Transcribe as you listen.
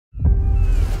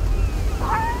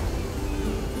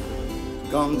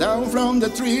come down from the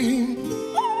tree.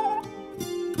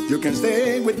 You can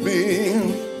stay with me.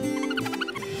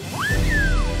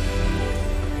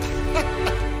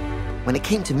 When it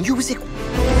came to music,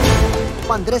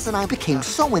 Andres and I became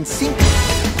so in sync.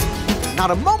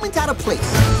 Not a moment out of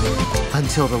place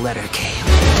until the letter came.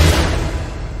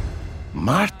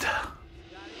 Marta.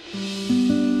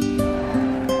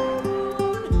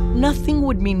 Nothing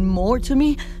would mean more to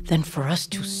me than for us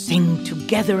to sing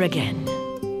together again.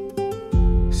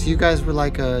 So you guys were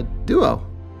like a duo?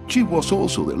 She was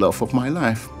also the love of my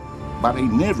life, but I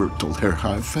never told her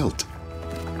how I felt.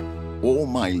 All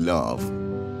my love,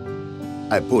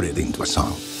 I put it into a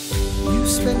song. You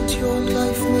spent your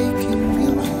life making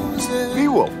music.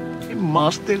 Vivo, I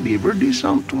must deliver this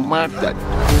song to Marta.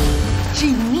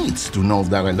 She needs to know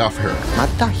that I love her.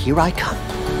 Marta, here I come.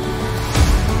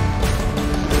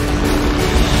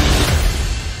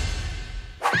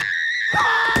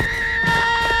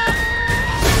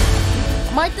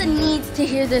 Martha needs to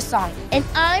hear this song, and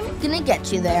I'm gonna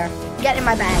get you there. Get in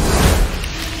my bag.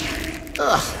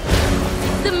 Ugh.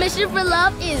 The mission for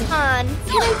love is on.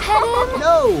 Can I pet him?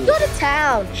 No. Go to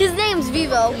town. His name's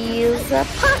Vivo. He's a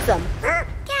possum.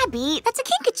 Gabby, that's a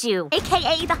kinkajou,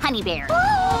 a.k.a. the honey bear.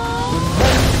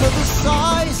 Remember the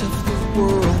size of the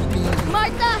world.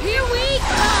 Martha, here we go.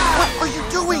 What are you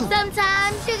doing?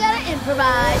 Sometimes you gotta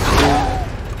improvise.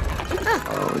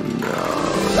 Oh, no.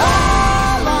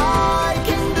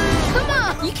 Come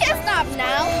on, you can't stop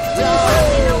now.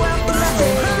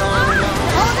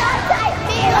 Hold on tight,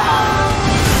 Vivo.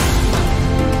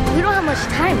 We don't have much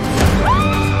time.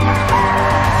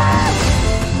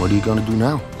 What are you gonna do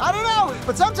now? I don't know,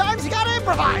 but sometimes you gotta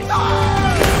improvise.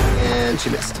 And she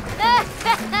missed.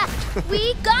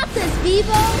 We got this,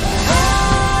 Vivo.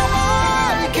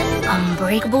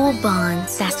 Unbreakable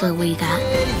bonds, that's what we got.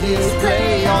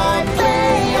 Play on,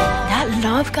 play on. That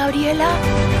love, Gabriela,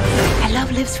 that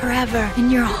love lives forever in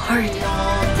your heart.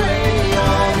 Play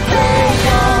on, play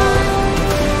on.